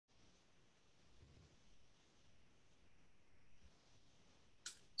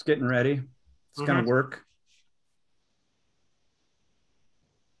It's getting ready. It's going to work.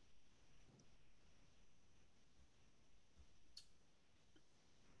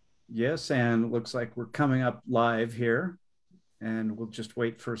 Yes, and it looks like we're coming up live here, and we'll just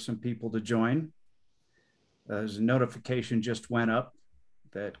wait for some people to join. There's a notification just went up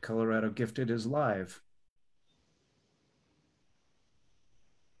that Colorado Gifted is live.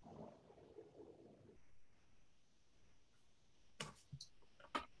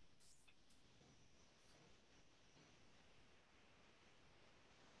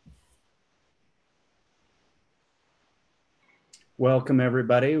 Welcome,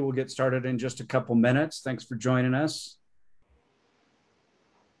 everybody. We'll get started in just a couple minutes. Thanks for joining us.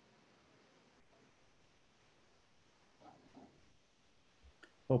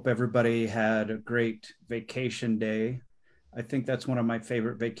 Hope everybody had a great vacation day. I think that's one of my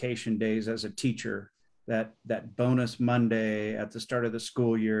favorite vacation days as a teacher, that bonus Monday at the start of the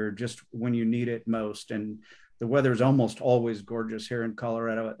school year, just when you need it most. And the weather is almost always gorgeous here in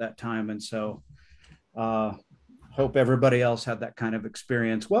Colorado at that time. And so hope everybody else had that kind of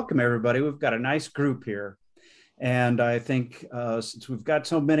experience. Welcome, everybody. We've got a nice group here. And I think since we've got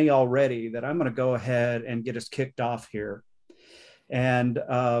so many already, that I'm going to go ahead and get us kicked off here. And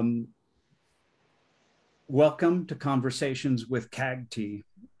welcome to Conversations with CAGT.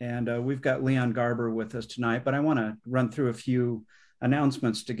 And we've got Leon Garber with us tonight, but I want to run through a few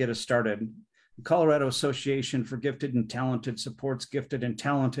announcements to get us started. The Colorado Association for Gifted and Talented supports gifted and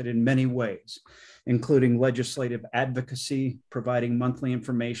talented in many ways, including legislative advocacy, providing monthly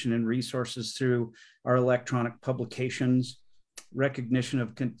information and resources through our electronic publications, recognition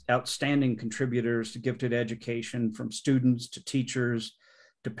of outstanding contributors to gifted education, from students to teachers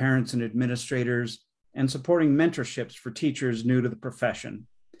to parents and administrators, and supporting mentorships for teachers new to the profession.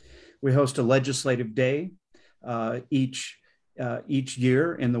 We host a legislative day each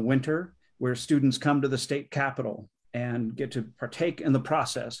year in the winter, where students come to the state capitol and get to partake in the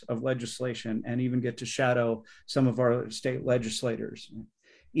process of legislation and even get to shadow some of our state legislators.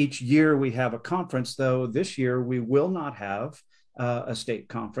 Each year we have a conference, though this year we will not have a state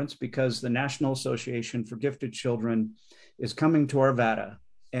conference because the National Association for Gifted Children is coming to Arvada,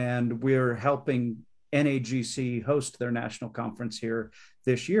 and we're helping NAGC host their national conference here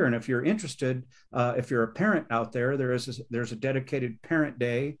this year. And if you're interested, if you're a parent out there, there's a dedicated parent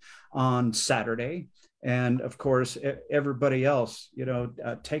day on Saturday. And of course, everybody else,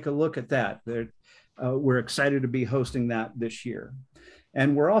 take a look at that. We're excited to be hosting that this year.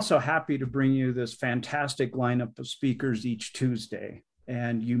 And we're also happy to bring you this fantastic lineup of speakers each Tuesday.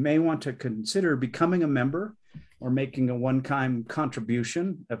 And you may want to consider becoming a member or making a one-time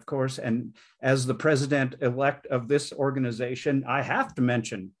contribution, of course. And as the president-elect of this organization, I have to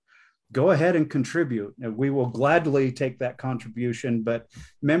mention, go ahead and contribute. We will gladly take that contribution, but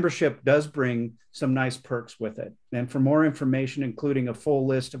membership does bring some nice perks with it. And for more information, including a full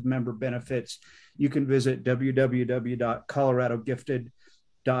list of member benefits, you can visit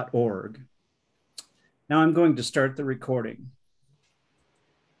www.coloradogifted.org. Now I'm going to start the recording.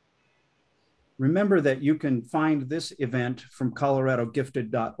 Remember that you can find this event from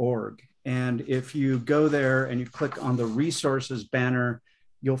coloradogifted.org. And if you go there and you click on the resources banner,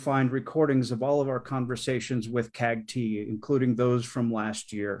 you'll find recordings of all of our conversations with CAGT, including those from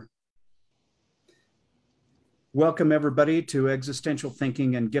last year. Welcome, everybody, to Existential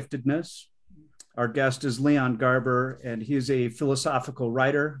Thinking and Giftedness. Our guest is Leon Garber, and he's a philosophical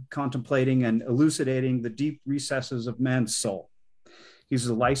writer contemplating and elucidating the deep recesses of man's soul. He's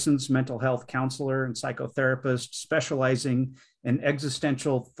a licensed mental health counselor and psychotherapist specializing in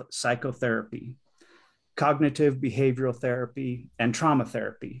existential psychotherapy, cognitive behavioral therapy, and trauma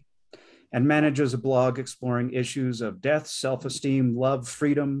therapy, and manages a blog exploring issues of death, self-esteem, love,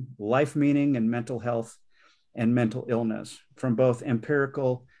 freedom, life meaning, and mental health and mental illness from both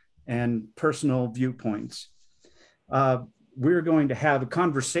empirical and personal viewpoints. We're going to have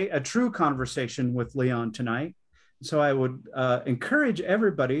a true conversation with Leon tonight. So I would encourage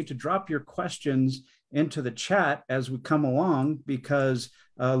everybody to drop your questions into the chat as we come along, because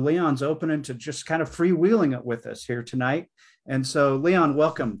Leon's open to just kind of freewheeling it with us here tonight. And so, Leon,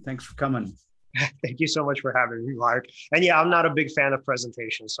 welcome. Thanks for coming. Thank you so much for having me, Mark. And yeah, I'm not a big fan of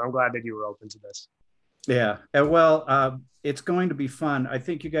presentations, so I'm glad that you were open to this. Yeah, well, it's going to be fun. I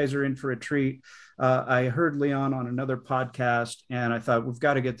think you guys are in for a treat. I heard Leon on another podcast, and I thought, we've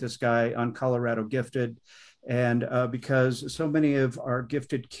got to get this guy on Colorado Gifted. And because so many of our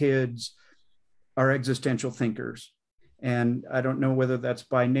gifted kids are existential thinkers. And I don't know whether that's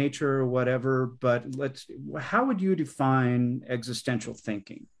by nature or whatever, but how would you define existential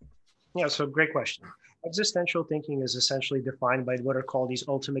thinking? Yeah, so great question. Existential thinking is essentially defined by what are called these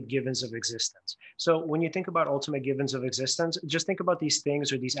ultimate givens of existence. So when you think about ultimate givens of existence, just think about these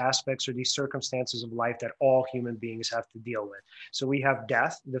things or these aspects or these circumstances of life that all human beings have to deal with. So we have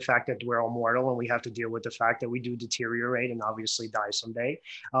death, the fact that we're all mortal and we have to deal with the fact that we do deteriorate and obviously die someday.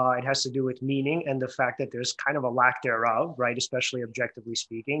 It has to do with meaning and the fact that there's kind of a lack thereof, right? Especially objectively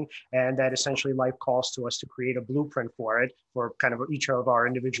speaking, and that essentially life calls to us to create a blueprint for it, for kind of each of our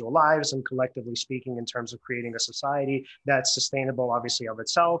individual lives and collectively speaking in terms of creating a society that's sustainable, obviously, of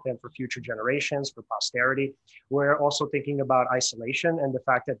itself and for future generations, for posterity. We're also thinking about isolation and the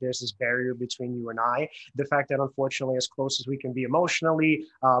fact that there's this barrier between you and I, the fact that unfortunately, as close as we can be emotionally,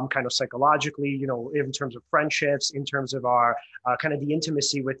 kind of psychologically, in terms of friendships, in terms of our kind of the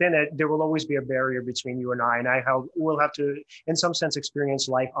intimacy within it, there will always be a barrier between you and I. And will have to, in some sense, experience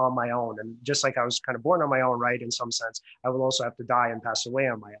life on my own. And just like I was kind of born on my own, right, in some sense, I will also have to die and pass away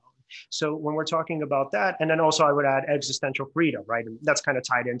on my own. So when we're talking about that, and then also I would add existential freedom, right? And that's kind of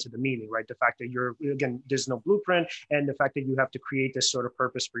tied into the meaning, right? The fact that again, there's no blueprint, and the fact that you have to create this sort of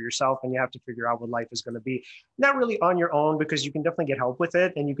purpose for yourself and you have to figure out what life is going to be, not really on your own, because you can definitely get help with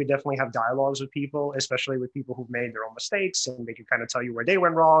it. And you could definitely have dialogues with people, especially with people who've made their own mistakes, and they can kind of tell you where they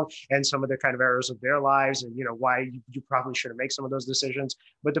went wrong and some of the kind of errors of their lives and, why you probably shouldn't make some of those decisions.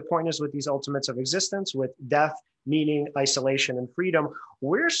 But the point is with these ultimates of existence, with death, meaning, isolation, and freedom,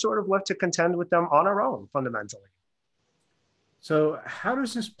 we're sort of left to contend with them on our own fundamentally. So how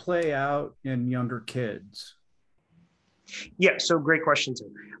does this play out in younger kids? Yeah, so great question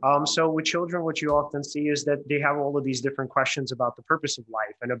too. So with children, what you often see is that they have all of these different questions about the purpose of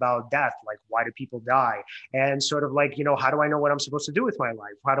life and about death, like why do people die? And sort of like, how do I know what I'm supposed to do with my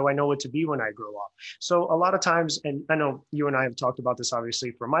life? How do I know what to be when I grow up? So a lot of times, and I know you and I have talked about this,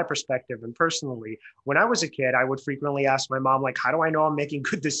 obviously, from my perspective and personally, when I was a kid, I would frequently ask my mom, like, how do I know I'm making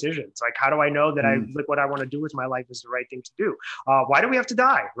good decisions? Like, how do I know that like what I want to do with my life is the right thing to do? Why do we have to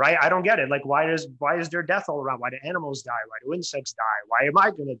die? Right? I don't get it. Like, why is there death all around? Why do animals die? Why do insects die? Why am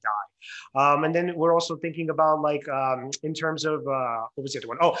I going to die? And then we're also thinking about like in terms of what was the other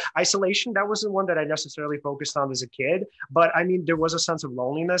one? Oh, isolation. That wasn't one that I necessarily focused on as a kid, but I mean, there was a sense of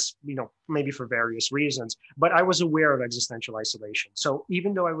loneliness, maybe for various reasons, but I was aware of existential isolation. So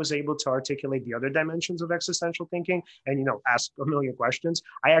even though I was able to articulate the other dimensions of existential thinking and, ask a million questions,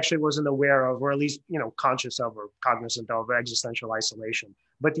 I actually wasn't aware of, or at least, conscious of or cognizant of existential isolation.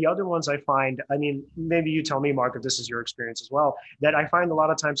 But the other ones I find, I mean, maybe you tell me, Mark, if this is your experience as well, that I find a lot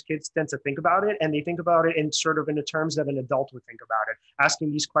of times kids tend to think about it, and they think about it in sort of in the terms that an adult would think about it,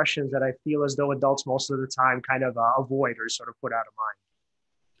 asking these questions that I feel as though adults most of the time kind of avoid or sort of put out of mind.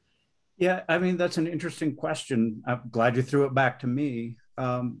 Yeah, I mean, that's an interesting question. I'm glad you threw it back to me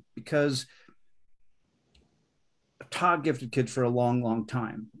because I've taught gifted kids for a long, long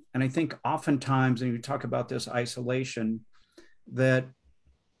time. And I think oftentimes, and you talk about this isolation, that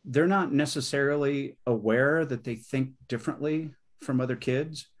they're not necessarily aware that they think differently from other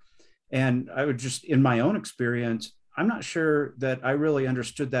kids. And I would just, in my own experience, I'm not sure that I really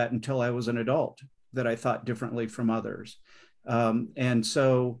understood that until I was an adult, that I thought differently from others. And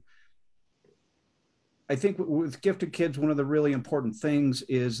so I think with gifted kids, one of the really important things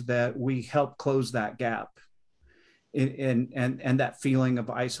is that we help close that gap and that feeling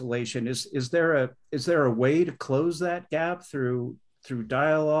of isolation. Is there a way to close that gap through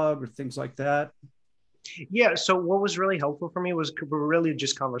dialogue or things like that? Yeah. So what was really helpful for me was really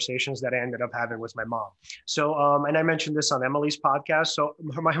just conversations that I ended up having with my mom. So, and I mentioned this on Emily's podcast. So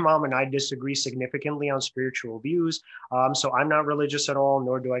my mom and I disagree significantly on spiritual views. So I'm not religious at all,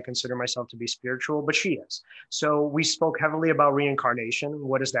 nor do I consider myself to be spiritual, but she is. So we spoke heavily about reincarnation.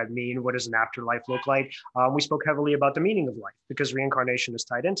 What does that mean? What does an afterlife look like? We spoke heavily about the meaning of life because reincarnation is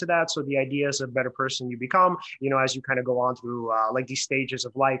tied into that. So the idea is a better person you become, as you kind of go on through like these stages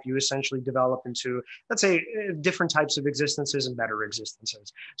of life, you essentially develop into, let's say, different types of existences and better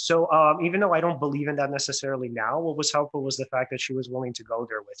existences. So even though I don't believe in that necessarily now, what was helpful was the fact that she was willing to go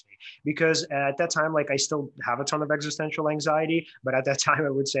there with me. Because at that time, like I still have a ton of existential anxiety, but at that time I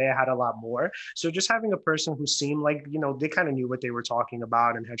would say I had a lot more. So just having a person who seemed like, they kind of knew what they were talking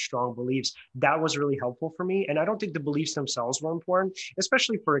about and had strong beliefs, that was really helpful for me. And I don't think the beliefs themselves were important,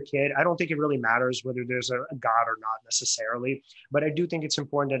 especially for a kid. I don't think it really matters whether there's a God or not necessarily, but I do think it's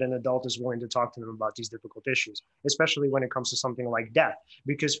important that an adult is willing to talk to them about these difficult issues, especially when it comes to something like death.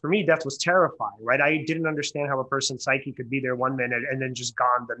 Because for me, death was terrifying, right? I didn't understand how a person's psyche could be there one minute and then just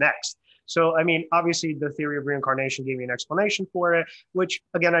gone the next. So, I mean, obviously the theory of reincarnation gave me an explanation for it, which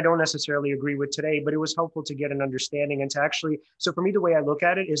again, I don't necessarily agree with today, but it was helpful to get an understanding and to actually, so for me, the way I look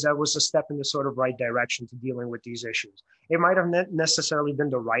at it is that was a step in the sort of right direction to dealing with these issues. It might have not necessarily been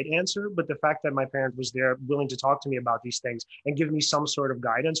the right answer, but the fact that my parent was there willing to talk to me about these things and give me some sort of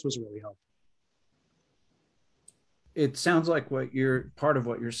guidance was really helpful. It sounds like what you're part of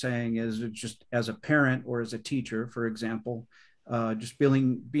what you're saying is just as a parent or as a teacher, for example, just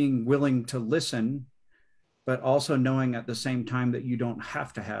being willing to listen, but also knowing at the same time that you don't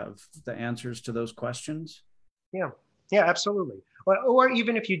have to have the answers to those questions. Yeah. Yeah, absolutely. Or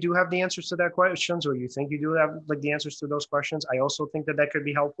even if you do have the answers to that questions, or you think you do have like the answers to those questions, I also think that that could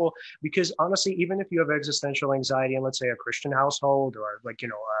be helpful because honestly, even if you have existential anxiety in, let's say, a Christian household or like,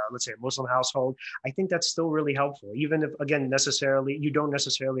 let's say a Muslim household, I think that's still really helpful. Even if, again, necessarily, you don't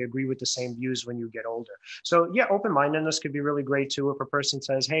necessarily agree with the same views when you get older. So yeah, open-mindedness could be really great too. If a person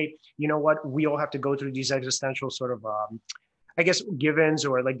says, hey, you know what, we all have to go through these existential sort of, I guess, givens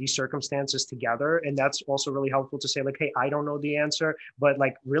or like these circumstances together. And that's also really helpful to say like, hey, I don't know the answer, but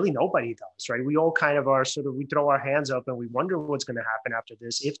like really nobody does, right? We all kind of are sort of, we throw our hands up and we wonder what's going to happen after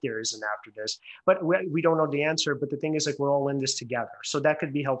this, if there is an after this, but we don't know the answer. But the thing is like, we're all in this together. So that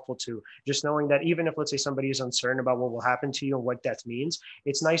could be helpful too. Just knowing that even if, let's say, somebody is uncertain about what will happen to you and what death means,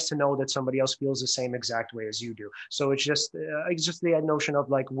 it's nice to know that somebody else feels the same exact way as you do. So it's just the notion of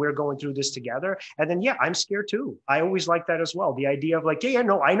like, we're going through this together. And then, yeah, I'm scared too. I always like that as well. The idea of like, yeah,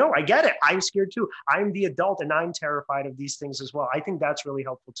 no, I know, I get it. I'm scared too. I'm the adult and I'm terrified of these things as well. I think that's really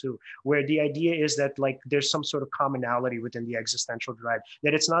helpful too, where the idea is that like there's some sort of commonality within the existential dread,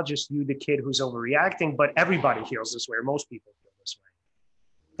 that it's not just you, the kid, who's overreacting, but everybody feels this way, or most people feel this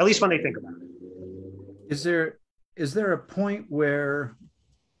way, at least when they think about it. Is there a point where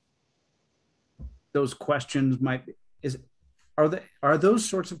those questions are those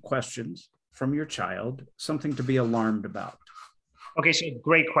sorts of questions from your child something to be alarmed about? Okay, so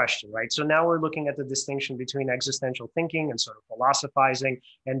great question, right? So now we're looking at the distinction between existential thinking and sort of philosophizing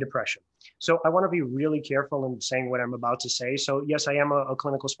and depression. So I want to be really careful in saying what I'm about to say. So yes, I am a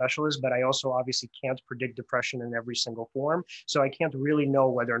clinical specialist, but I also obviously can't predict depression in every single form. So I can't really know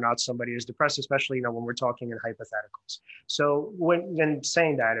whether or not somebody is depressed, especially when we're talking in hypotheticals. So when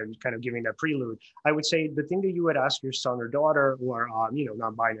saying that and kind of giving that prelude, I would say the thing that you would ask your son or daughter or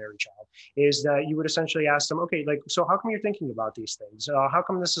non-binary child is that you would essentially ask them, okay, like, so how come you're thinking about these things? How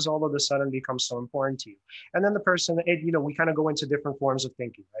come this is all of a sudden becomes so important to you? And then the person, we kind of go into different forms of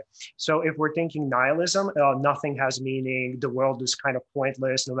thinking, right? So if we're thinking nihilism, nothing has meaning, the world is kind of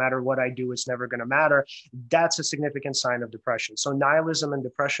pointless, no matter what I do, it's never going to matter. That's a significant sign of depression. So nihilism and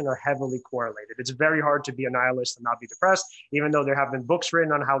depression are heavily correlated. It's very hard to be a nihilist and not be depressed, even though there have been books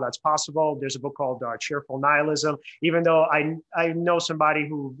written on how that's possible. There's a book called Cheerful Nihilism, even though I know somebody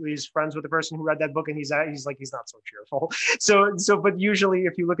who is friends with the person who read that book, and he's not so cheerful. But usually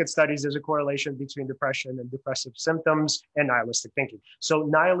if you look at studies, there's a correlation between depression and depressive symptoms and nihilistic thinking. So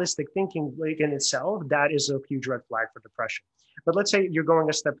nihilistic thinking in itself, that is a huge red flag for depression. But let's say you're going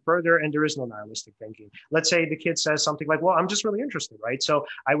a step further and there is no nihilistic thinking. Let's say the kid says something like, well, I'm just really interested, right? So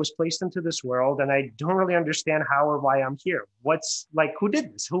I was placed into this world and I don't really understand how or why I'm here. What's like, who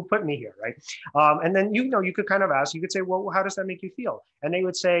did this? Who put me here, right? And then, you could kind of ask, you could say, well, how does that make you feel? And they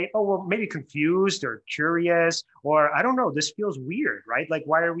would say, oh, well, maybe confused or curious, or I don't know, this feels weird, right? Like,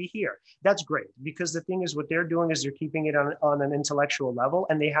 why are we here? That's great, because the thing is, what they're doing is they're keeping it on an intellectual level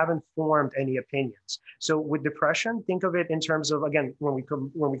and they haven't formed any opinions. So with depression, think of it in terms of, again, when we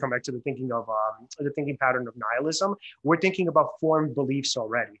come back to the thinking of the thinking pattern of nihilism, we're thinking about formed beliefs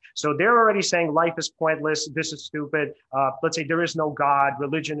already. So they're already saying life is pointless, this is stupid. Let's say there is no God,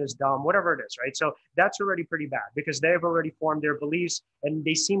 religion is dumb, whatever it is, right? So that's already pretty bad because they've already formed their beliefs and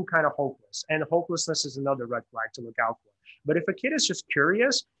they seem kind of hopeless. And hopelessness is another red flag to look out for. But if a kid is just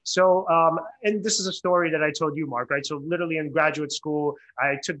curious, so, and this is a story that I told you, Mark, right? So literally in graduate school,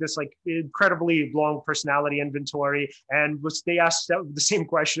 I took this like incredibly long personality inventory and they asked the same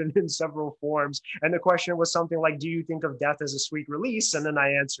question in several forms. And the question was something like, do you think of death as a sweet release? And then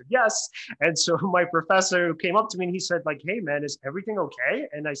I answered yes. And so my professor came up to me and he said like, hey man, is everything okay?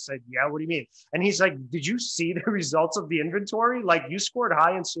 And I said, yeah, what do you mean? And he's like, did you see the results of the inventory? Like you scored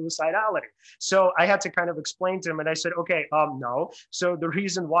high in suicidality. So I had to kind of explain to him and I said, okay, No. So the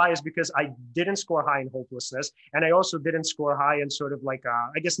reason why is because I didn't score high in hopelessness, and I also didn't score high in sort of like,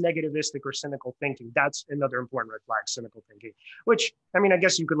 I guess, negativistic or cynical thinking. That's another important red flag, cynical thinking, which, I mean, I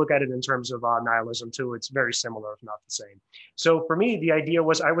guess you could look at it in terms of nihilism too. It's very similar, if not the same. So for me, the idea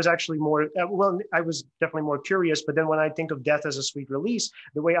was I was actually more, well, I was definitely more curious, but then when I think of death as a sweet release,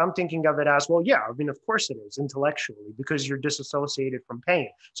 the way I'm thinking of it as, well, yeah, I mean, of course it is intellectually, because you're disassociated from pain.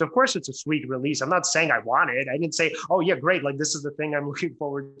 So of course it's a sweet release. I'm not saying I want it. I didn't say, oh yeah, great, like this is the thing I'm looking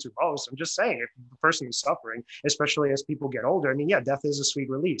forward to most. I'm just saying if the person is suffering, especially as people get older, I mean, yeah, death is a sweet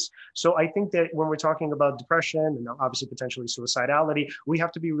release. So I think that when we're talking about depression and obviously potentially suicidality, we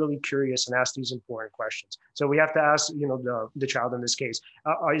have to be really curious and ask these important questions. So we have to ask, you know, the child in this case,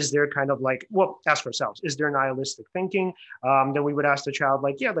 is there kind of like, well, ask ourselves, is there nihilistic thinking? Then we would ask the child,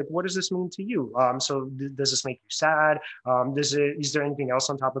 like, yeah, like, what does this mean to you? So does this make you sad? Is there anything else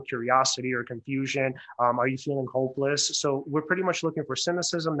on top of curiosity or confusion? Are you feeling hopeless? So we're pretty much looking for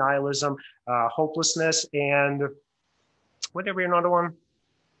cynicism, nihilism, hopelessness, and whatever another one.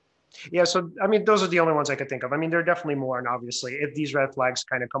 Yeah, so I mean, those are the only ones I could think of. I mean, there are definitely more, and obviously, if these red flags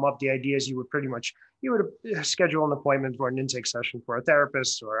kind of come up, the idea is you would schedule an appointment for an intake session for a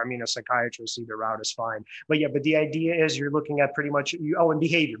therapist, or I mean, a psychiatrist. Either route is fine. But yeah, but the idea is you're looking at pretty much and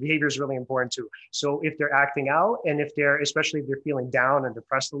behavior. Behavior is really important too. So if they're acting out, and if they're, especially if they're feeling down and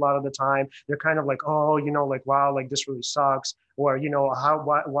depressed a lot of the time, they're kind of like, oh, you know, like, wow, like this really sucks. Or, you know,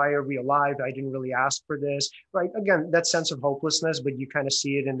 why are we alive? I didn't really ask for this, right? Again, that sense of hopelessness, but you kind of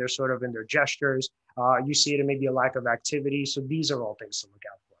see it in their sort of in their gestures. You see it in maybe a lack of activity. So these are all things to look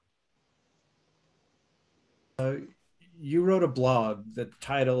out for. You wrote a blog. The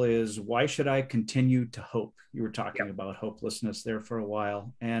title is "Why Should I Continue to Hope?" You were talking about hopelessness there for a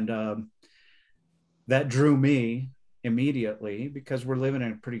while, and that drew me immediately because we're living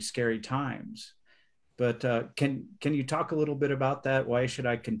in pretty scary times. But can you talk a little bit about that? Why should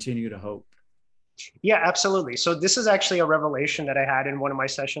I continue to hope? Yeah, absolutely. So this is actually a revelation that I had in one of my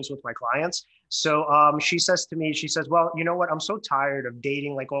sessions with my clients. So she says to me, she says, well, you know what? I'm so tired of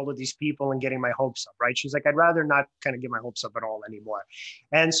dating like all of these people and getting my hopes up, right? She's like, I'd rather not kind of get my hopes up at all anymore.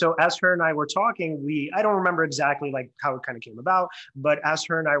 And so as her and I were talking, I don't remember exactly like how it kind of came about, but as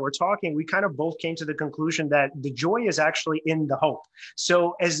her and I were talking, we kind of both came to the conclusion that the joy is actually in the hope.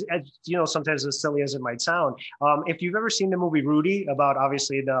 So as you know, sometimes as silly as it might sound, if you've ever seen the movie Rudy, about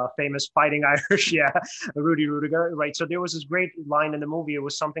obviously the famous fighting Irish, Rudy Rudiger, right? So there was this great line in the movie. It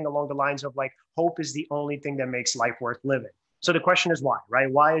was something along the lines of like, hope is the only thing that makes life worth living. So the question is why,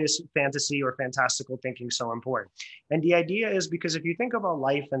 right? Why is fantasy or fantastical thinking so important? And the idea is because if you think about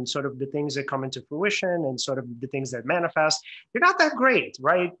life and sort of the things that come into fruition and sort of the things that manifest, they're not that great,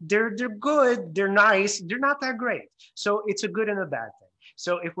 right? They're good, they're nice, they're not that great. So it's a good and a bad thing.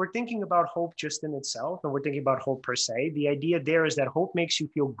 So if we're thinking about hope just in itself, and we're thinking about hope per se, the idea there is that hope makes you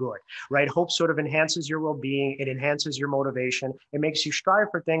feel good, right? Hope sort of enhances your well-being. It enhances your motivation. It makes you strive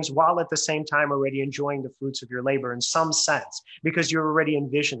for things while at the same time already enjoying the fruits of your labor in some sense, because you're already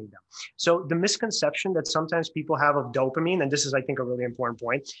envisioning them. So the misconception that sometimes people have of dopamine, and this is, I think, a really important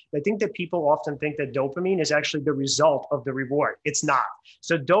point, I think that people often think that dopamine is actually the result of the reward. It's not.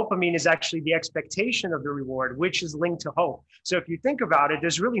 So dopamine is actually the expectation of the reward, which is linked to hope. So if you think about it,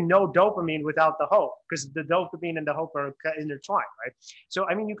 there's really no dopamine without the hope, because the dopamine and the hope are intertwined, right? So,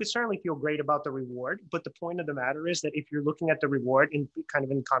 I mean, you could certainly feel great about the reward, but the point of the matter is that if you're looking at the reward in kind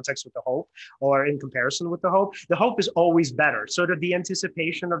of in context with the hope or in comparison with the hope is always better. So that the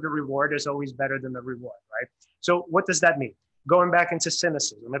anticipation of the reward is always better than the reward, right? So what does that mean? Going back into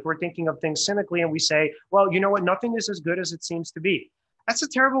cynicism, if we're thinking of things cynically and we say, well, you know what, nothing is as good as it seems to be. That's a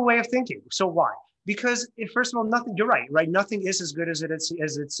terrible way of thinking. So why? Because first of all, nothing, you're right? Nothing is as good as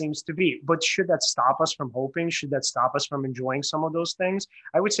it seems to be. But should that stop us from hoping? Should that stop us from enjoying some of those things?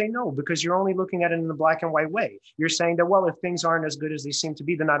 I would say no, because you're only looking at it in the black and white way. You're saying that, well, if things aren't as good as they seem to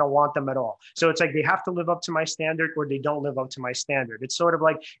be, then I don't want them at all. So it's like they have to live up to my standard or they don't live up to my standard. It's sort of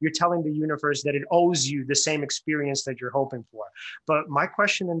like you're telling the universe that it owes you the same experience that you're hoping for. But my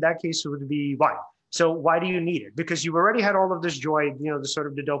question in that case would be why? So why do you need it? Because you already had all of this joy, the sort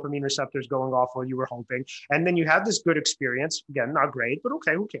of the dopamine receptors going off while you were hoping. And then you had this good experience. Again, not great, but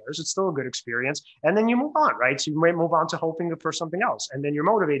okay, who cares? It's still a good experience. And then you move on, right? So you might move on to hoping for something else. And then you're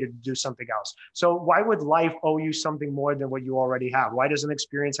motivated to do something else. So why would life owe you something more than what you already have? Why does an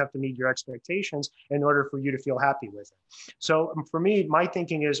experience have to meet your expectations in order for you to feel happy with it? So for me, my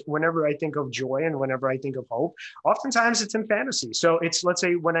thinking is whenever I think of joy and whenever I think of hope, oftentimes it's in fantasy. So it's, let's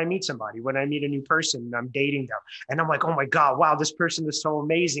say when I meet somebody, when I meet a new person, person and I'm dating them. And I'm like, oh my God, wow, this person is so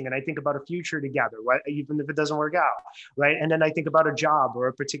amazing. And I think about a future together, right? Even if it doesn't work out, right? And then I think about a job or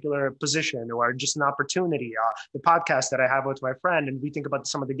a particular position or just an opportunity, the podcast that I have with my friend, and we think about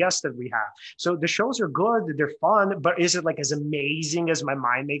some of the guests that we have. So the shows are good, they're fun, but is it like as amazing as my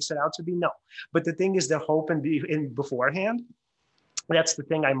mind makes it out to be? No. But the thing is the hope in beforehand. That's the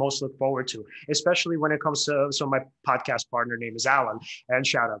thing I most look forward to, especially when it comes to, so my podcast partner name is Alan, and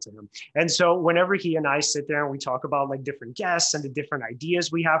shout out to him. And so whenever he and I sit there and we talk about like different guests and the different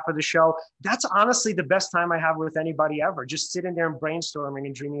ideas we have for the show, that's honestly the best time I have with anybody ever, just sitting there and brainstorming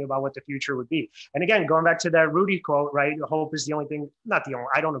and dreaming about what the future would be. And again, going back to that Rudy quote, right? Hope is the only thing, not the only,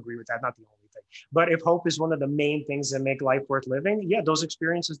 I don't agree with that, not the only thing. But if hope is one of the main things that make life worth living, yeah, those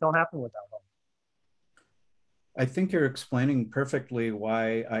experiences don't happen without hope. I think you're explaining perfectly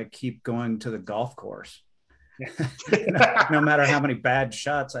why I keep going to the golf course. No matter how many bad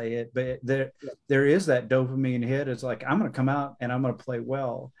shots I hit, but there is that dopamine hit. It's like, I'm going to come out and I'm going to play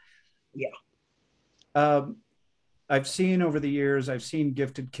well. Yeah. I've seen over the years, I've seen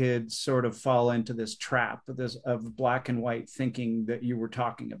gifted kids sort of fall into this trap of black and white thinking that you were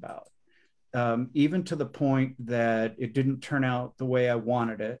talking about, even to the point that it didn't turn out the way I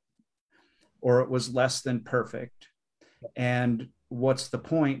wanted it, or it was less than perfect. And what's the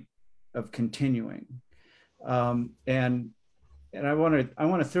point of continuing? And I want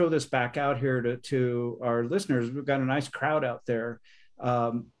to throw this back out here to our listeners. We've got a nice crowd out there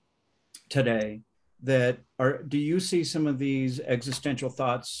today. Do you see some of these existential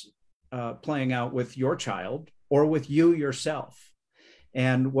thoughts playing out with your child or with you yourself?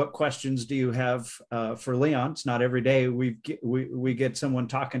 And what questions do you have for Leon? It's not every day we get someone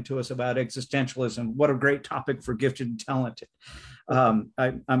talking to us about existentialism. What a great topic for gifted and talented.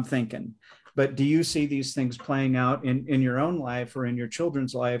 I'm thinking. But do you see these things playing out in your own life or in your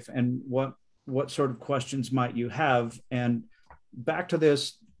children's life? And what sort of questions might you have? And back to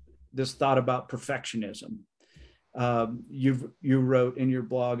this thought about perfectionism. You wrote in your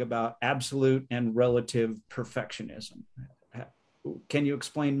blog about absolute and relative perfectionism. Can you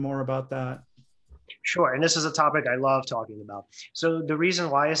explain more about that? Sure. And this is a topic I love talking about. So the reason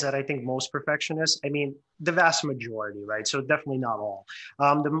why is that I think most perfectionists, I mean, the vast majority, right? So definitely not all.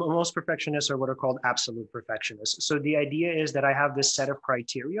 The most perfectionists are what are called absolute perfectionists. So the idea is that I have this set of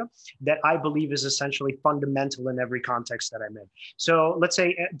criteria that I believe is essentially fundamental in every context that I'm in. So let's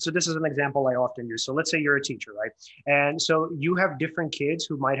say, so this is an example I often use. So let's say you're a teacher, right? And so you have different kids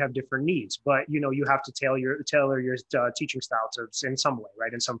who might have different needs, but you have to tailor your teaching style to in some way,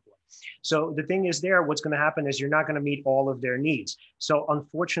 right? In some form. So the thing is there, what's going to happen is you're not going to meet all of their needs. So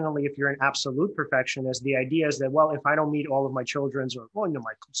unfortunately, if you're an absolute perfectionist, the idea is that, well, if I don't meet all of my children's or my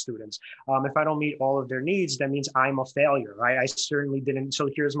students, if I don't meet all of their needs, that means I'm a failure, right? I certainly didn't. So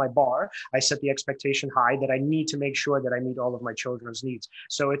here's my bar. I set the expectation high that I need to make sure that I meet all of my children's needs.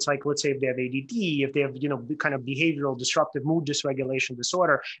 So it's like, let's say if they have ADD, if they have, kind of behavioral disruptive mood dysregulation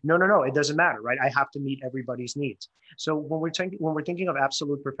disorder, no, it doesn't matter, right? I have to meet everybody's needs. So when we're thinking of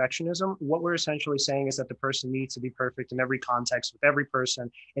absolute perfectionism, what we're essentially saying is that the person needs to be perfect in every context, with every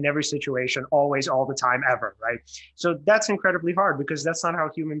person, in every situation, always, all the time, ever, right? So that's incredibly hard because that's not how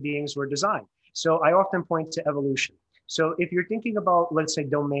human beings were designed. So I often point to evolution. So if you're thinking about, let's say,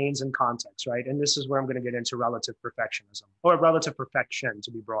 domains and contexts, right? And this is where I'm going to get into relative perfectionism, or relative perfection to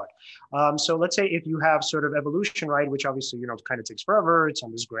be broad. So let's say if you have sort of evolution, right, which obviously, kind of takes forever, it's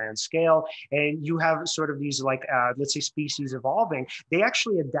on this grand scale, and you have sort of these like, let's say species evolving, they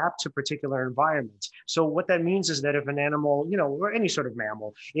actually adapt to particular environments. So what that means is that if an animal, or any sort of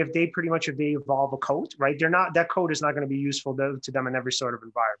mammal, if they evolve a coat, right, that coat is not going to be useful to them in every sort of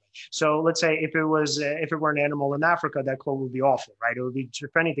environment. So let's say if it were an animal in Africa, that coat would be awful, right? It would be,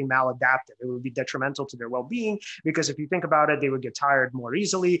 if anything, maladaptive. It would be detrimental to their well-being because if you think about it, they would get tired more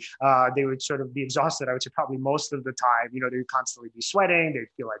easily. They would sort of be exhausted, I would say probably most of the time. They would constantly be sweating. They'd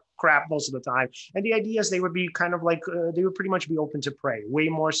feel like crap most of the time. And the idea is they would be kind of like, they would pretty much be open to prey, way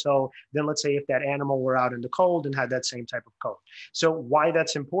more so than, let's say, if that animal were out in the cold and had that same type of coat. So why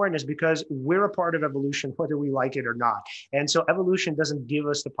that's important is because we're a part of evolution, whether we like it or not. And so evolution doesn't give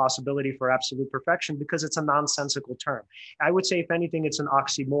us the possibility for absolute perfection because it's a nonsensical term. I would say, if anything, it's an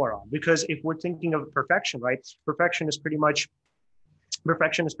oxymoron, because if we're thinking of perfection, right? Perfection is pretty much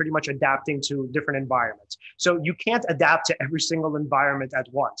adapting to different environments. So you can't adapt to every single environment at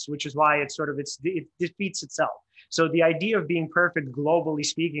once, which is why it defeats itself. So the idea of being perfect, globally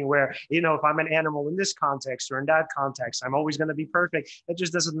speaking, where, if I'm an animal in this context or in that context, I'm always going to be perfect, that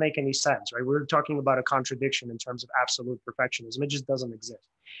just doesn't make any sense, right? We're talking about a contradiction in terms of absolute perfectionism. It just doesn't exist.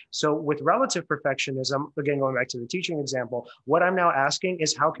 So with relative perfectionism, again, going back to the teaching example, what I'm now asking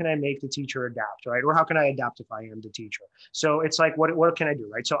is how can I make the teacher adapt, right? Or how can I adapt if I am the teacher? So it's like, what can I do,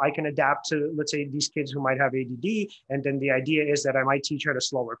 right? So I can adapt to, let's say, these kids who might have ADD. And then the idea is that I might teach at a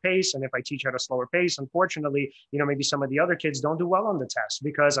slower pace. And if I teach at a slower pace, unfortunately, maybe some of the other kids don't do well on the test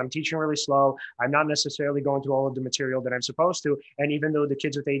because I'm teaching really slow. I'm not necessarily going through all of the material that I'm supposed to. And even though the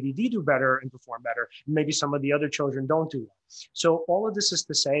kids with ADD do better and perform better, maybe some of the other children don't do well. So all of this is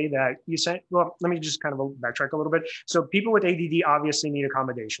to say that well, let me just kind of backtrack a little bit. So people with ADD obviously need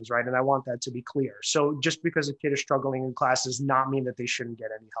accommodations, right? And I want that to be clear. So just because a kid is struggling in class does not mean that they shouldn't get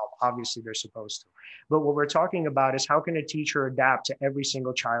any help. Obviously, they're supposed to. But what we're talking about is how can a teacher adapt to every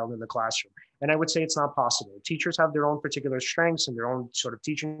single child in the classroom? And I would say it's not possible. Teachers have their own particular strengths and their own sort of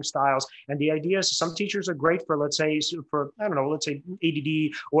teaching styles. And the idea is some teachers are great for, let's say, let's say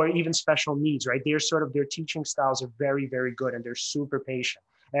ADD or even special needs, right? Their teaching styles are very, very good and they're super patient.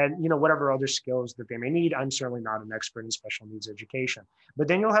 And, whatever other skills that they may need, I'm certainly not an expert in special needs education. But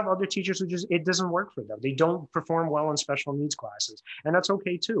then you'll have other teachers who it doesn't work for them. They don't perform well in special needs classes. And that's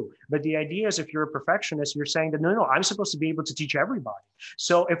okay too. But the idea is if you're a perfectionist, you're saying that, no, I'm supposed to be able to teach everybody.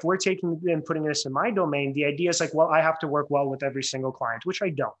 So if we're taking and putting this in my domain, the idea is like, well, I have to work well with every single client, which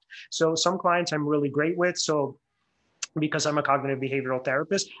I don't. So some clients I'm really great with. So because I'm a cognitive behavioral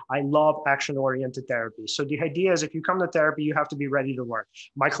therapist, I love action-oriented therapy. So the idea is if you come to therapy, you have to be ready to work.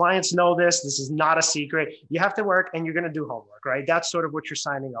 My clients know this. This is not a secret. You have to work and you're going to do homework, right? That's sort of what you're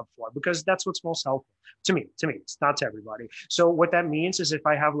signing up for because that's what's most helpful to me. It's not to everybody. So what that means is if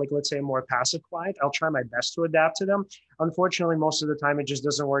I have let's say a more passive client, I'll try my best to adapt to them. Unfortunately, most of the time it just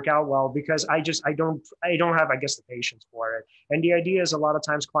doesn't work out well because I don't have, I guess, the patience for it. And the idea is a lot of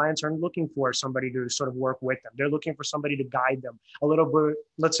times clients aren't looking for somebody to sort of work with them. They're looking for somebody to guide them a little bit,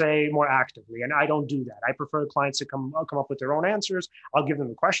 let's say, more actively. And I don't do that. I prefer clients to come up with their own answers. I'll give them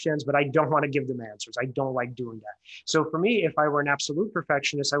the questions, but I don't want to give them answers. I don't like doing that. So for me, if I were an absolute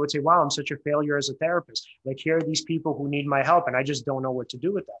perfectionist, I would say, wow, I'm such a failure as a therapist. Like here are these people who need my help and I just don't know what to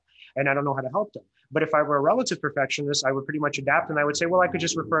do with them. And I don't know how to help them. But if I were a relative perfectionist, I would pretty much adapt and I would say, well, I could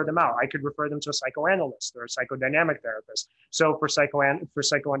just refer them out. I could refer them to a psychoanalyst or a psychodynamic therapist. So for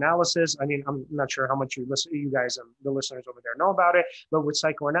psychoanalysis, I mean, I'm not sure how much you guys, the listeners over there know about it, but with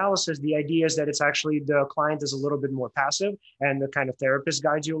psychoanalysis, the idea is that it's actually the client is a little bit more passive and the kind of therapist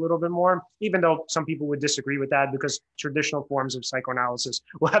guides you a little bit more, even though some people would disagree with that because traditional forms of psychoanalysis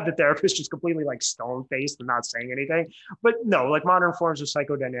will have the therapist just completely like stone-faced and not saying anything. But no, like modern forms of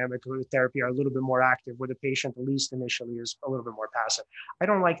psychodynamic therapy are a little bit more active where the patient, at least initially, is a little bit more passive. I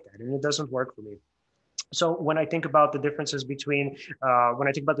don't like that and it doesn't work for me. So when I think about the differences between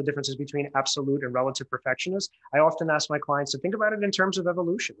absolute and relative perfectionists, I often ask my clients to think about it in terms of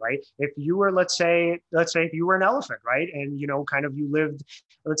evolution, right? If you were, let's say if you were an elephant, right? And, kind of you lived,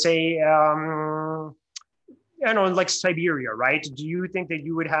 let's say, like Siberia, right? Do you think that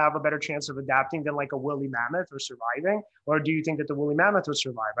you would have a better chance of adapting than like a woolly mammoth or surviving? Or do you think that the woolly mammoth would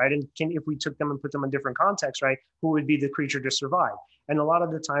survive, right? And if we took them and put them in different contexts, right, who would be the creature to survive? And a lot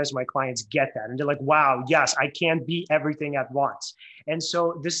of the times my clients get that and they're like, wow, yes, I can't be everything at once. And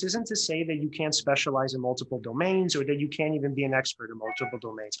so this isn't to say that you can't specialize in multiple domains or that you can't even be an expert in multiple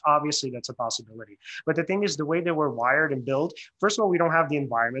domains. Obviously, that's a possibility. But the thing is, the way that we're wired and built, first of all, we don't have the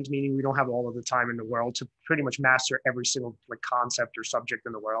environment, meaning we don't have all of the time in the world to pretty much master every single concept or subject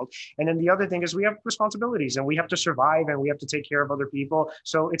in the world. And then the other thing is we have responsibilities and we have to survive and we have to take care of other people.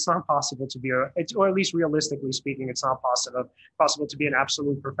 So it's not possible to be or at least realistically speaking, it's not possible to be an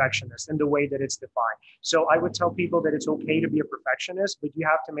absolute perfectionist in the way that it's defined. So I would tell people that it's okay to be a perfectionist, but you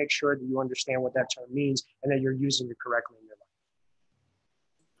have to make sure that you understand what that term means and that you're using it correctly in your life.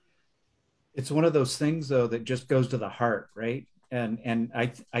 It's one of those things, though, that just goes to the heart, right? And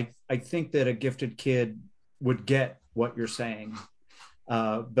I think that a gifted kid would get what you're saying,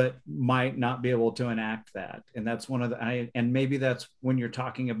 but might not be able to enact that. And that's one of and maybe that's when you're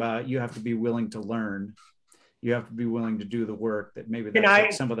talking about you have to be willing to learn. You have to be willing to do the work that maybe that's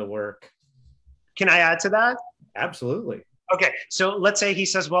like some of the work. Can I add to that? Absolutely. Okay, so let's say he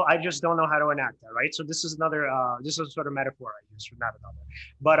says, well, I just don't know how to enact that, right? So this is another, this is sort of metaphor I use, not another.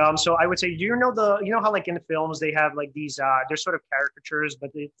 But so I would say, you know how like in the films they have like these, they're sort of caricatures, but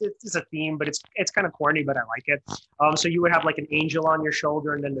it's a theme, but it's kind of corny, but I like it. So you would have like an angel on your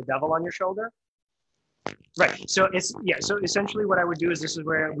shoulder and then the devil on your shoulder. Right. So it's, yeah. So essentially what I would do is, this is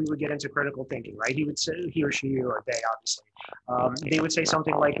where we would get into critical thinking, right? He would say, he or she or they, obviously, they would say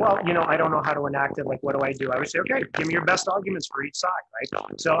something like, well, I don't know how to enact it. Like, what do I do? I would say, okay, give me your best arguments for each side, right?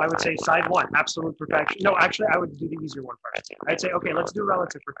 So I would say side one, absolute perfection. No, actually, I would do the easier one first. I'd say, okay, let's do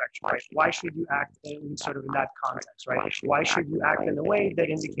relative perfection, right? Why should you act in sort of in that context, right? Why should you act in a way that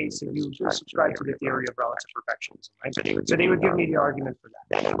indicates that you subscribe to the theory of relative perfectionism, right? So they would give me the argument for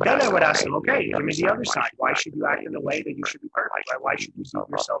that. Then I would ask them, okay, give me the other side. Why should you act in the way that you should be perfect, right? Why should you beat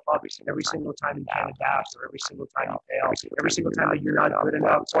yourself up every single time you can't adapt, or every single time you fail, every single time that you're not good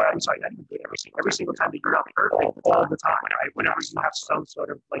enough, or I'm sorry, not even good, every single time that you're not perfect all the time, right? Whenever you have some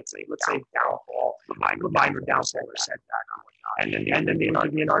sort of, let's say downfall, minor downfall or setback or whatnot. And then they would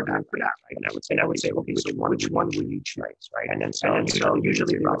give me an argument for that, right? And I would say, okay, so which one would you choose, right? And then so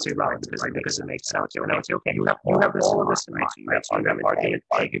usually they would say relative, right? Because it makes sense. And I would say, okay, you have all of this in mind, right? So you have argument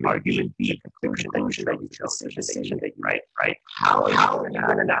B, conclusion that you chose, the decision that you made, right? How are you going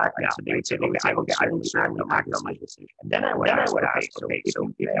to act now? So they would say, okay, I will certainly act on my decision. And then I would ask, okay, so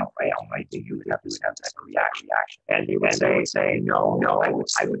if you fail, right? Do you have this type of reaction? And they would say, no, I would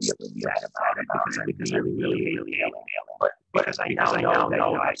be upset about it because I really hate failing. But because I now know that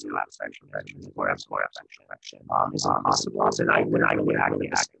I do have essential or essential is impossible, then I would actually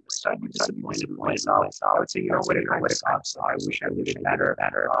act. So I would disappoint myself. I would say, what it kind of sucks. I wish I did it better.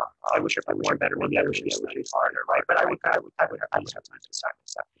 I wish I were better. Maybe I wish I was harder, right? But I would have time to decide.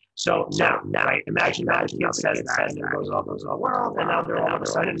 So now, right, imagine that kid says that, and it goes all the world, and now they're all of a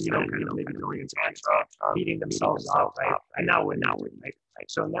sudden, maybe going into beating themselves up, right? And now we're right?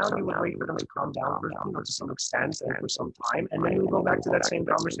 So now you would wait for them to calm down to some extent and for some time, and then you would go back to that same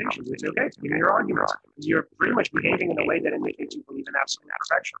conversation. You say, okay, give me your arguments. You're pretty much behaving in a way that indicates you believe in absolute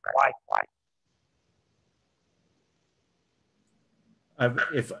perfection. Why?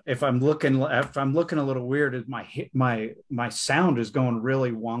 If I'm looking a little weird, my sound is going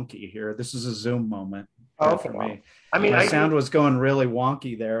really wonky here. This is a Zoom moment for me. I mean, my sound was going really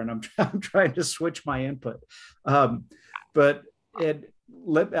wonky there, and I'm trying to switch my input. But I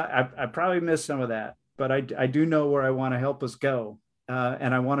probably missed some of that, but I do know where I want to help us go.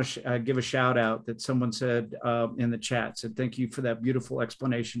 And I want to give a shout out that someone said in the chat, said, thank you for that beautiful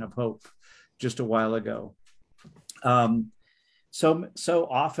explanation of hope just a while ago. So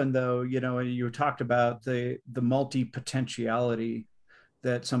often, though, you talked about the multi-potentiality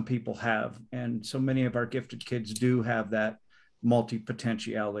that some people have, and so many of our gifted kids do have that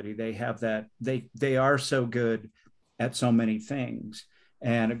multi-potentiality. They have that, they are so good at so many things.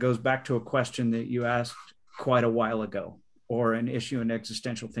 And it goes back to a question that you asked quite a while ago, or an issue in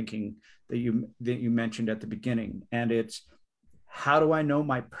existential thinking that you mentioned at the beginning. And it's, how do I know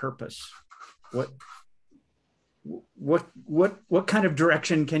my purpose? What kind of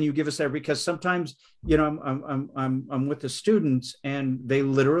direction can you give us there? Because sometimes, I'm with the students, and they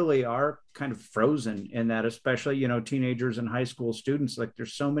literally are kind of frozen in that, especially, teenagers and high school students. Like,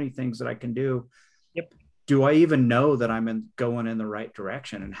 there's so many things that I can do. Yep. Do I even know that I'm going in the right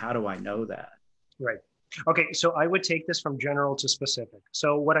direction? And how do I know that? Right. Okay, so I would take this from general to specific.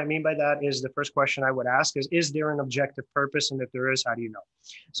 So what I mean by that is, the first question I would ask is there an objective purpose? And if there is, how do you know?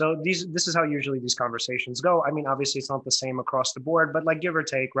 So this is how usually these conversations go. I mean, obviously it's not the same across the board, but like, give or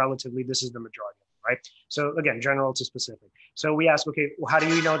take, relatively, this is the majority, right? So again, general to specific. So we ask, okay, well, how do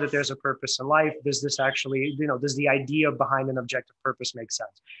you know that there's a purpose in life? Does this actually, does the idea behind an objective purpose make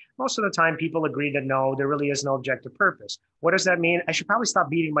sense? Most of the time, people agree that no, there really is no objective purpose. What does that mean? I should probably stop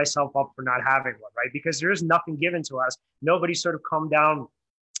beating myself up for not having one, right? Because there is nothing given to us. Nobody sort of come down.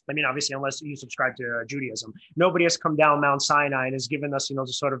 I mean, obviously, unless you subscribe to Judaism, nobody has come down Mount Sinai and has given us,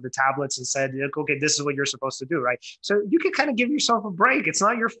 sort of the tablets and said, okay, this is what you're supposed to do, right? So you can kind of give yourself a break. It's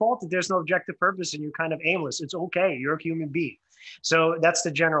not your fault that there's no objective purpose and you're kind of aimless. It's okay. You're a human being. So that's the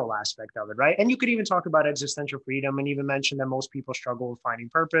general aspect of it, right? And you could even talk about existential freedom and even mention that most people struggle with finding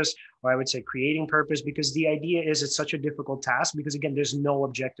purpose, or I would say creating purpose, because the idea is it's such a difficult task because, again, there's no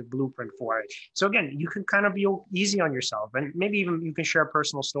objective blueprint for it. So again, you can kind of be easy on yourself, and maybe even you can share a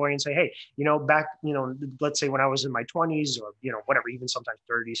personal story and say, hey, back, let's say when I was in my 20s or, whatever, even sometimes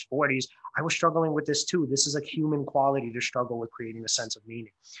 30s, 40s, I was struggling with this too. This is a human quality to struggle with creating a sense of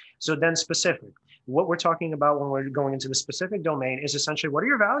meaning. So then specific. What we're talking about when we're going into the specific domain is essentially, what are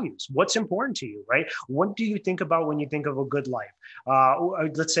your values? What's important to you, right? What do you think about when you think of a good life?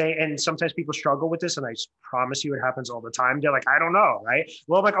 Let's say, and sometimes people struggle with this, and I promise you it happens all the time. They're like, I don't know, right?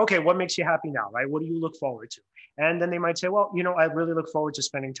 Well, I'm like, okay, what makes you happy now, right? What do you look forward to? And then they might say, well, I really look forward to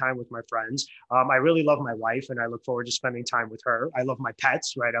spending time with my friends. I really love my wife, and I look forward to spending time with her. I love my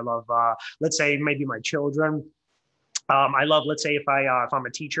pets, right? I love, let's say, maybe my children. I love, let's say, if I'm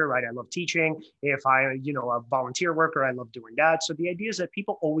a teacher, right? I love teaching. If I, a volunteer worker, I love doing that. So the idea is that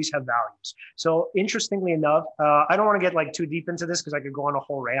people always have values. So interestingly enough, I don't want to get like too deep into this because I could go on a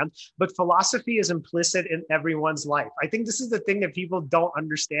whole rant, but philosophy is implicit in everyone's life. I think this is the thing that people don't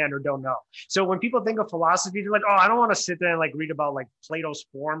understand or don't know. So when people think of philosophy, they're like, oh, I don't want to sit there and like read about like Plato's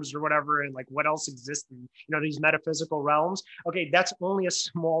forms or whatever and like what else exists in, these metaphysical realms. Okay, that's only a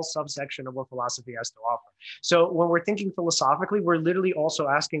small subsection of what philosophy has to offer. So when we're thinking philosophically, we're literally also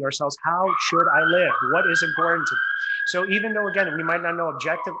asking ourselves, how should I live? What is important to me? So even though, again, we might not know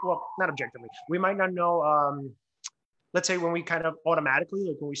not objectively, we might not know, let's say when we kind of automatically,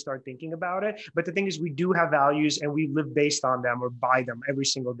 like when we start thinking about it. But the thing is, we do have values and we live based on them or by them every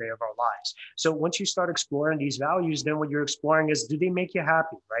single day of our lives. So once you start exploring these values, then what you're exploring is, do they make you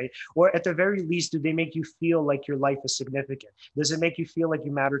happy, right? Or at the very least, do they make you feel like your life is significant? Does it make you feel like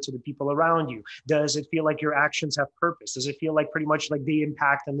you matter to the people around you? Does it feel like your actions have purpose? Does it feel like pretty much like they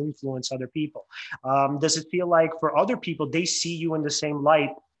impact and influence other people? Does it feel like for other people, they see you in the same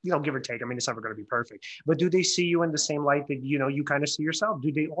light? Give or take. I mean, it's never going to be perfect, but do they see you in the same light that, you kind of see yourself?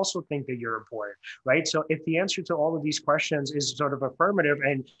 Do they also think that you're important, right? So if the answer to all of these questions is sort of affirmative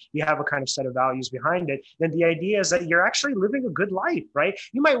and you have a kind of set of values behind it, then the idea is that you're actually living a good life, right?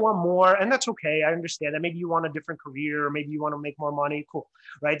 You might want more, and that's okay. I understand that maybe you want a different career, or maybe you want to make more money. Cool,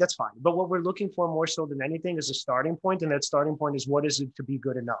 right? That's fine. But what we're looking for more so than anything is a starting point. And that starting point is, what is it to be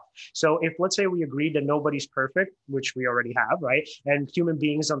good enough? So if, let's say, we agree that nobody's perfect, which we already have, right? And human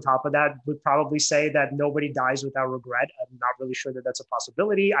beings on top of that would probably say that nobody dies without regret. I'm not really sure that that's a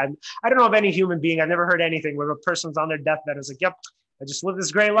possibility. I don't know of any human being. I've never heard anything where a person's on their deathbed and is like, yep, I just lived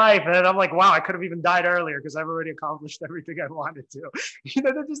this great life. And I'm like, wow, I could have even died earlier because I've already accomplished everything I wanted to.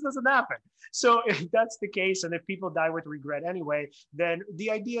 That just doesn't happen. So if that's the case, and if people die with regret anyway, then the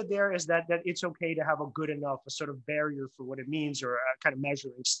idea there is that it's okay to have a good enough, a sort of barrier for what it means, or a kind of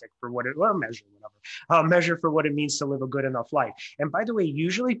measuring stick for what it, or measure for what it means to live a good enough life. And by the way,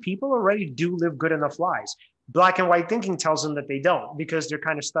 usually people already do live good enough lives. Black and white thinking tells them that they don't, because they're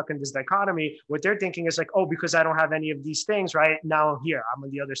kind of stuck in this dichotomy. What they're thinking is like, oh, because I don't have any of these things, right? Now I'm here, I'm on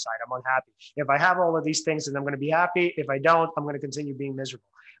the other side, I'm unhappy. If I have all of these things, then I'm going to be happy. If I don't, I'm going to continue being miserable.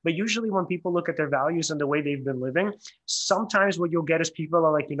 But usually when people look at their values and the way they've been living, sometimes what you'll get is people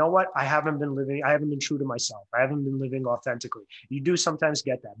are like, you know what? I haven't been true to myself. I haven't been living authentically. You do sometimes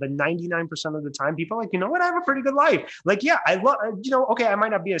get that. But 99% of the time, people are like, you know what? I have a pretty good life. Like, yeah, I love, okay, I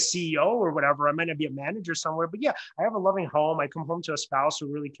might not be a CEO or whatever. I might not be a manager somewhere, but yeah, I have a loving home. I come home to a spouse who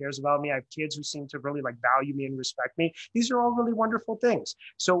really cares about me. I have kids who seem to really like value me and respect me. These are all really wonderful things.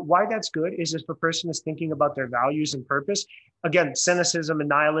 So why that's good is if a person is thinking about their values and purpose, again, cynicism and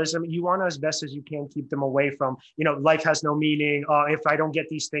nihilism, you want to, as best as you can, keep them away from, life has no meaning. If I don't get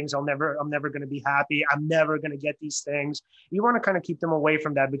these things, I'm never going to be happy. I'm never going to get these things. You want to kind of keep them away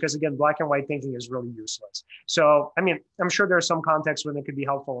from that because, again, black and white thinking is really useless. So, I mean, I'm sure there are some contexts when it could be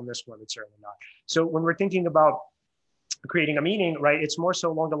helpful. In this one, it's certainly not. So when we're thinking about creating a meaning, right, it's more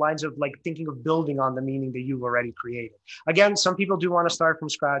so along the lines of like thinking of building on the meaning that you've already created. Again, some people do want to start from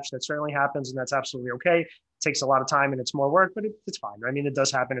scratch. That certainly happens, and that's absolutely okay. It takes a lot of time and it's more work, but it's fine. I mean, it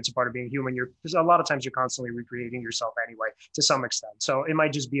does happen. It's a part of being human. Because a lot of times you're constantly recreating yourself anyway, to some extent. So it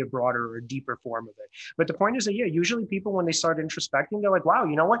might just be a broader or deeper form of it. But the point is that, yeah, usually people, when they start introspecting, they're like, wow,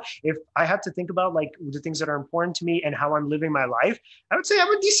 you know what? If I had to think about like the things that are important to me and how I'm living my life, I would say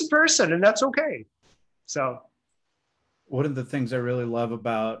I'm a decent person, and that's okay. So one of the things I really love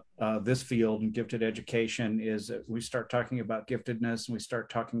about this field and gifted education is that we start talking about giftedness and we start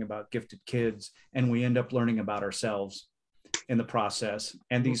talking about gifted kids, and we end up learning about ourselves in the process,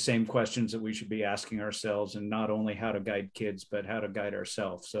 and these same questions that we should be asking ourselves, and not only how to guide kids, but how to guide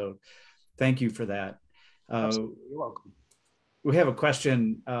ourselves. So thank you for that. You're welcome. We have a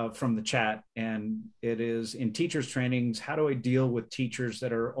question from the chat, and it is, in teachers trainings, how do I deal with teachers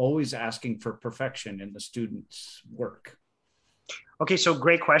that are always asking for perfection in the students' work? Okay, so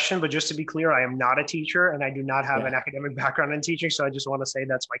great question, but just to be clear, I am not a teacher and I do not have an academic background in teaching. So I just want to say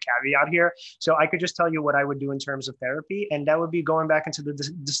that's my caveat here. So I could just tell you what I would do in terms of therapy, and that would be going back into the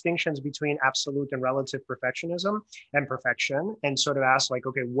distinctions between absolute and relative perfectionism and perfection, and sort of ask like,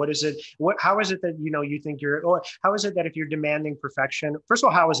 okay, what is it? How is it that, you think you're, or how is it that if you're demanding perfection, first of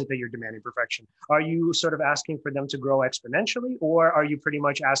all, how is it that you're demanding perfection? Are you sort of asking for them to grow exponentially, or are you pretty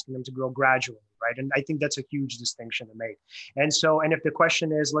much asking them to grow gradually, right? And I think that's a huge distinction to make. And so, and if the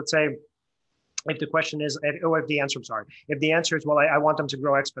question is, let's say, If the question is, or if the answer, I'm sorry, if the answer is, well, I want them to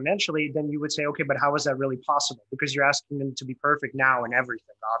grow exponentially, then you would say, okay, but how is that really possible? Because you're asking them to be perfect now in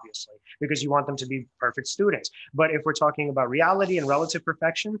everything, obviously, because you want them to be perfect students. But if we're talking about reality and relative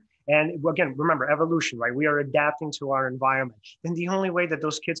perfection, and again, remember evolution, right? We are adapting to our environment. Then the only way that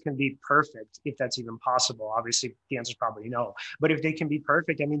those kids can be perfect, if that's even possible, obviously the answer is probably no. But if they can be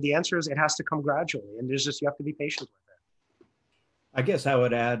perfect, I mean, the answer is it has to come gradually, and there's just you have to be patient with it. I guess I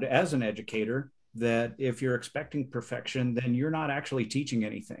would add, as an educator, that if you're expecting perfection, then you're not actually teaching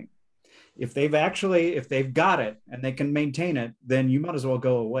anything. If they've got it and they can maintain it, then you might as well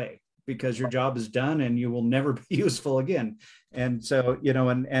go away, because your job is done and you will never be useful again. And so,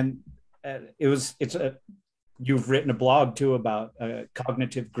 you've written a blog too about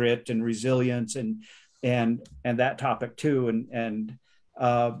cognitive grit and resilience and that topic too.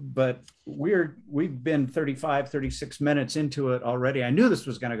 But we've been 35, 36 minutes into it already. I knew this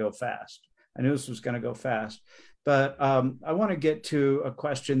was going to go fast. But I want to get to a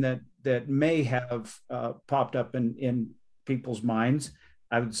question that may have popped up in people's minds.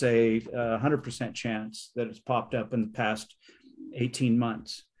 I would say 100% chance that it's popped up in the past 18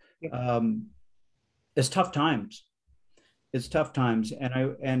 months. It's tough times.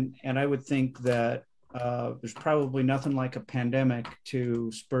 And I would think that there's probably nothing like a pandemic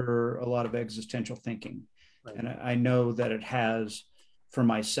to spur a lot of existential thinking. Right. And I know that it has for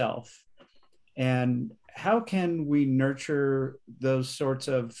myself. And how can we nurture those sorts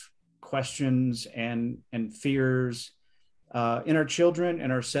of questions and fears in our children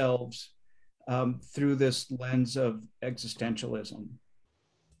and ourselves through this lens of existentialism?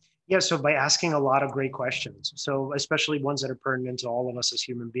 Yeah, so by asking a lot of great questions. So especially ones that are pertinent to all of us as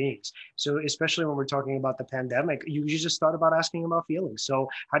human beings. So especially when we're talking about the pandemic, you just start about asking about feelings. So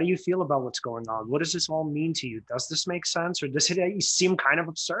how do you feel about what's going on? What does this all mean to you? Does this make sense, or does it seem kind of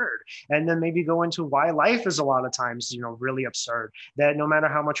absurd? And then maybe go into why life is a lot of times, really absurd. That no matter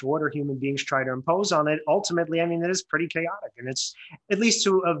how much order human beings try to impose on it, ultimately, I mean, it is pretty chaotic, and it's at least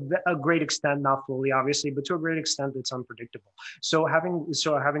to a great extent, not fully, obviously, but to a great extent, it's unpredictable. So having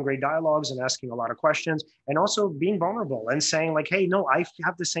great dialogues and asking a lot of questions, and also being vulnerable and saying like, hey, no, I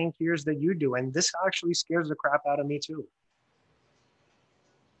have the same fears that you do, and this actually scares the crap out of me too.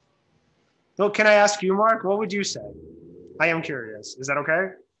 So can I ask you, Mark, what would you say? I am curious. Is that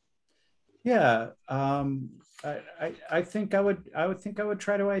okay? Yeah. I think I would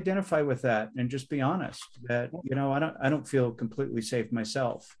try to identify with that and just be honest that, I don't feel completely safe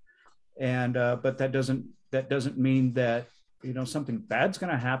myself. And, but that doesn't mean that, something bad's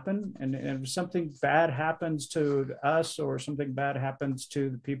going to happen. And if something bad happens to us or something bad happens to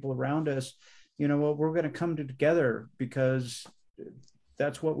the people around us, we're going to come together, because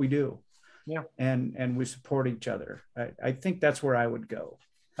that's what we do. Yeah. And we support each other. I think that's where I would go.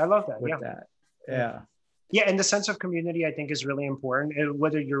 I love that. With that. Yeah. Yeah, and the sense of community, I think, is really important,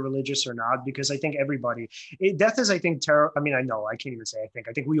 whether you're religious or not, because I think death is, I think, I mean, I can't even say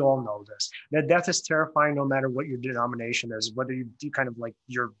I think we all know this, that death is terrifying no matter what your denomination is, whether you kind of like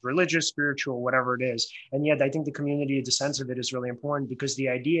you're religious, spiritual, whatever it is. And yet I think the community, the sense of it is really important, because the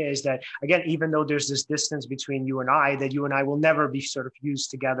idea is that, again, even though there's this distance between you and I, that you and I will never be sort of fused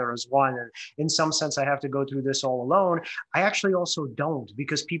together as one. And in some sense, I have to go through this all alone. I actually also don't,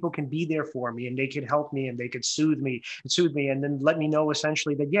 because people can be there for me and they can help me and they could soothe me, and then let me know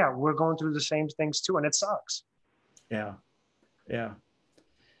essentially that, yeah, we're going through the same things too, and it sucks. Yeah.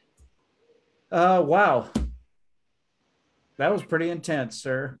 Wow. That was pretty intense,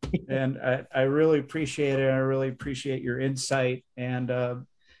 sir. And I really appreciate it. I really appreciate your insight. And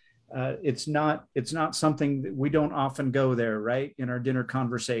it's not something that we don't often go there, right, in our dinner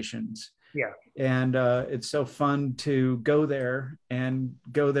conversations. Yeah. And it's so fun to go there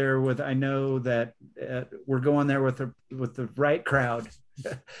with, I know that we're going there with the right crowd,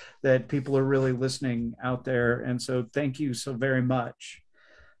 that people are really listening out there. And so thank you so very much.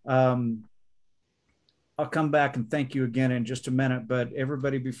 I'll come back and thank you again in just a minute, but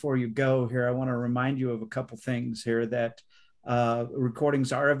everybody, before you go here, I want to remind you of a couple things here, that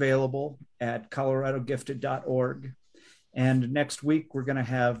recordings are available at coloradogifted.org. And next week, we're going to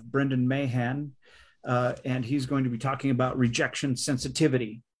have Brendan Mahan, and he's going to be talking about rejection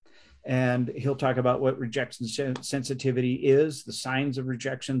sensitivity. And he'll talk about what rejection sensitivity is, the signs of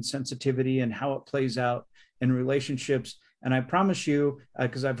rejection sensitivity, and how it plays out in relationships. And I promise you,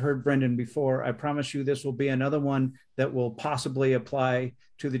 because I've heard Brendan before, I promise you this will be another one that will possibly apply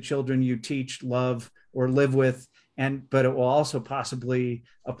to the children you teach, love, or live with, but it will also possibly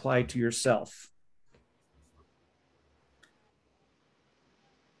apply to yourself.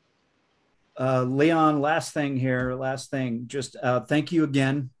 Leon, last thing, just thank you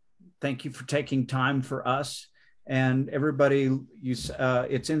again Thank you for taking time for us. And everybody,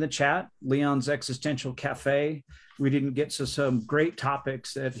 it's in the chat, Leon's Existential Cafe. We didn't get to some great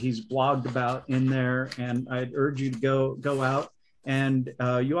topics that he's blogged about in there. And I'd urge you to go out. And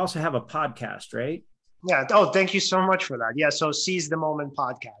you also have a podcast, right? Yeah. Oh, thank you so much for that. Yeah. So Seize the Moment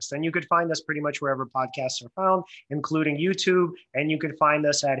podcast. And you could find us pretty much wherever podcasts are found, including YouTube. And you can find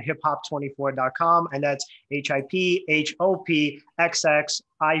us at hiphop24.com. And that's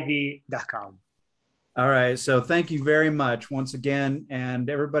hiphopxxiv.com. All right. So thank you very much once again. And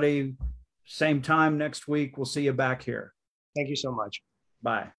everybody, same time next week. We'll see you back here. Thank you so much.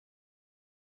 Bye.